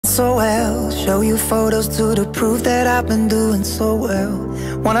so well. Show you photos to prove that I've been doing so well.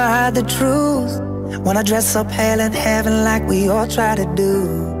 Wanna hide the truth, wanna dress up hell and heaven like we all try to do.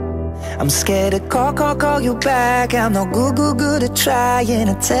 I'm scared to call you back. I'm not good at trying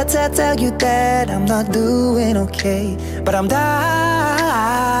to tell you that I'm not doing okay. But I'm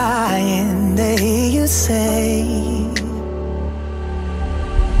dying to hear you say,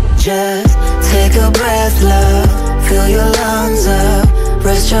 just take a breath, love. Fill your lungs up,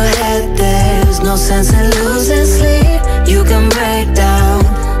 rest your head, there's no sense in losing sleep. You can break down,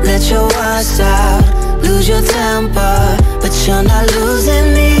 let your watch out, lose your temper, but you're not losing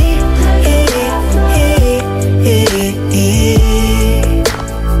me.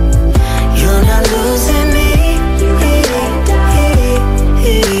 You're not losing me.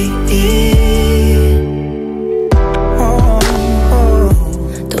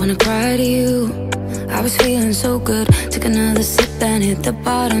 Don't wanna cry to you, I was feeling so good. Took another sip and hit the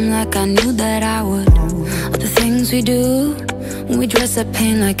bottom like I knew that I would. All the things we do when we dress up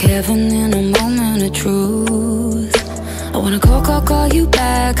pain like heaven in a moment of truth. I wanna call you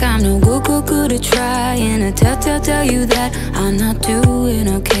back. I'm no good at trying to tell you that I'm not doing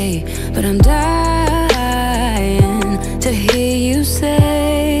okay. But I'm dying to hear you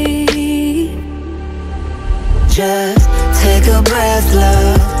say, just take a breath,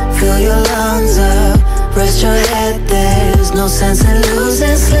 love. Fill your lungs up, rest your head, there's no sense in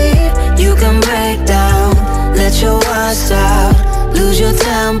losing sleep. You can break down, let your watch out, lose your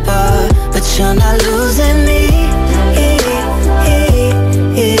temper, but you're not losing me.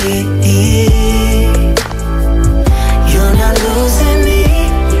 You're not losing me.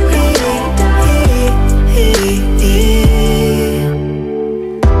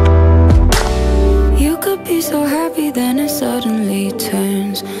 you could be so happy then it suddenly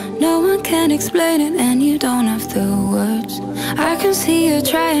turns. No one can explain it and you don't have the words. I can see you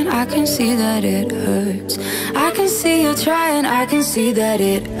trying, I can see that it hurts. I can see you trying, I can see that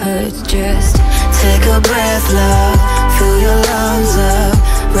it hurts. Just take a breath, love. Fill your lungs up,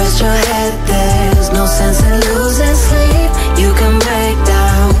 rest your head, there's no sense in losing sleep. You can break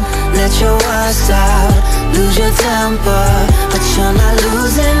down, let your watch out, lose your temper, but you're not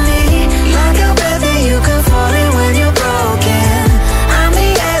losing me. Like a breath that you can fall in when you're broken. I'm the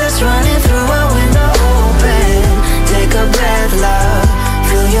air that's running through a window open. Take a breath, love.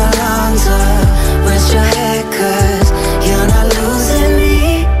 Fill your lungs up, rest your head, 'cause you're not losing me.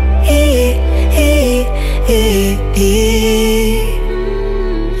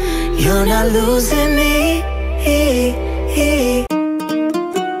 You're not losing me.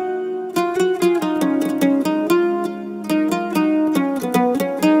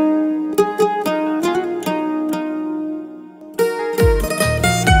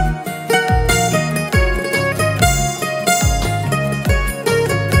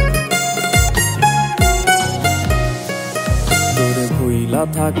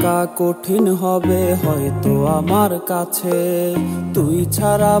 থাকা কঠিন হবে হয়তো আমার কাছে, তুই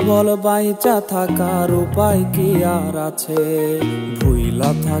ছাড়া বল বাইচা থাকার উপায় কি আর আছে।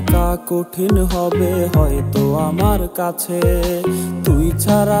 ভুইলা থাকা কঠিন হবে হয়তো আমার কাছে, তুই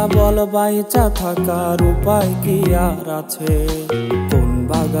ছাড়া বল বাইচা থাকার উপায় কি আর আছে। কোন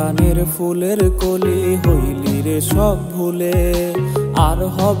বাগানের ফুলের কলি হইলি রে সব ভুলে, আর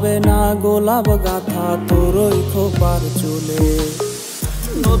হবে না গোলাপ গাথা তোর ওই খোপার চুলে।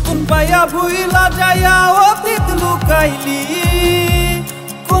 নতুন পাইয়া ভুইলা যাইয়া অতীত লুকাইলি,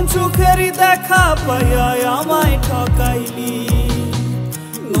 কোন সুখেরই দেখা পাইয়া আমায় ঠকাইলি।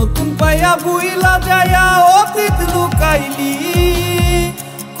 নতুন পাইয়া ভুইলা যাইয়া অতীত লুকাইলি,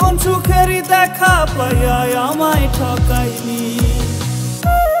 কোন সুখেরই দেখা পাইয়া আমায় ঠকাইলি।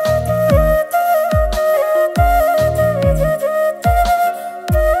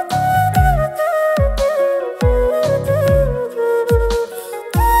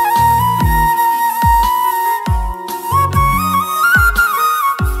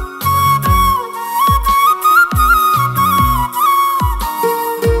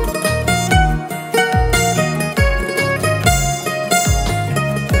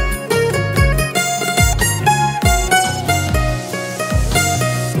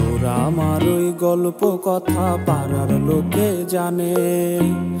 আমার ওই গল্প কথা পাড়ার লোকে জানে,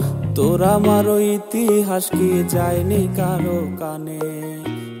 তোর আমার ওই ইতিহাস কি যায়নি কারো কানে।